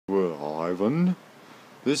Ivan.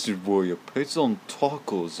 This is where your pizza and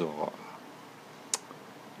tacos are.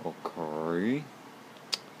 Okay.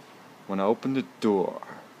 When I open the door,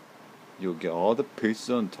 you'll get all the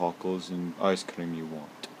pizza and tacos and ice cream you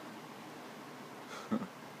want.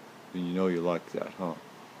 And you know you like that, huh?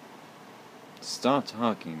 Stop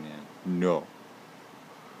talking, man. No.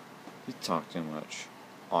 You talk too much.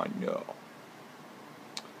 I know.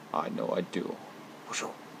 I know I do.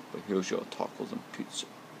 But here's your tacos and pizza.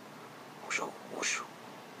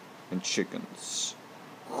 And chickens.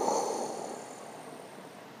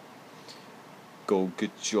 Go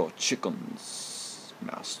get your chickens,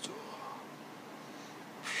 master.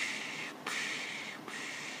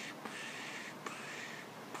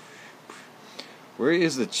 Where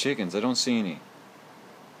is the chickens? I don't see any.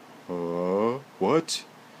 What?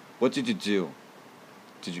 What did you do?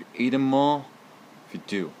 Did you eat them all? If you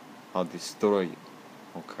do, I'll destroy you.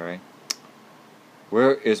 Okay?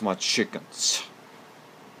 Where is my chickens?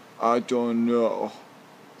 I don't know.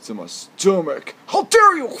 It's in my stomach. How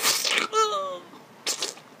dare you!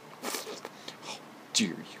 How dare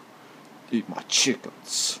you eat my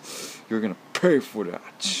chickens? You're gonna pay for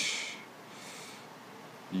that.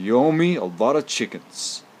 You owe me a lot of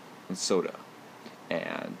chickens and soda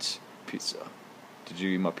and pizza. Did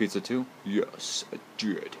you eat my pizza too? Yes, I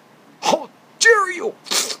did. How dare you!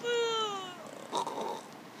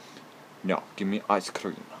 Now, give me ice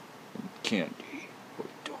cream and candy or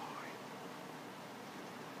die.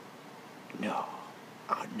 No,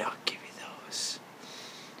 I'll not give you those.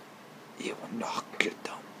 You will not get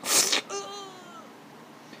them.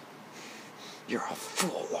 You're a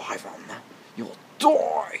fool, Ivan. You'll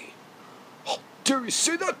die. How dare you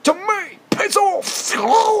say that to me? Piss off!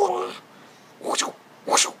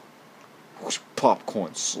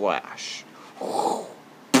 Popcorn slash.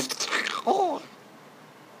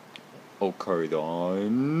 Okay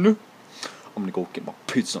then. I'm gonna go get my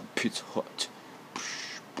pizza on Pizza Hut.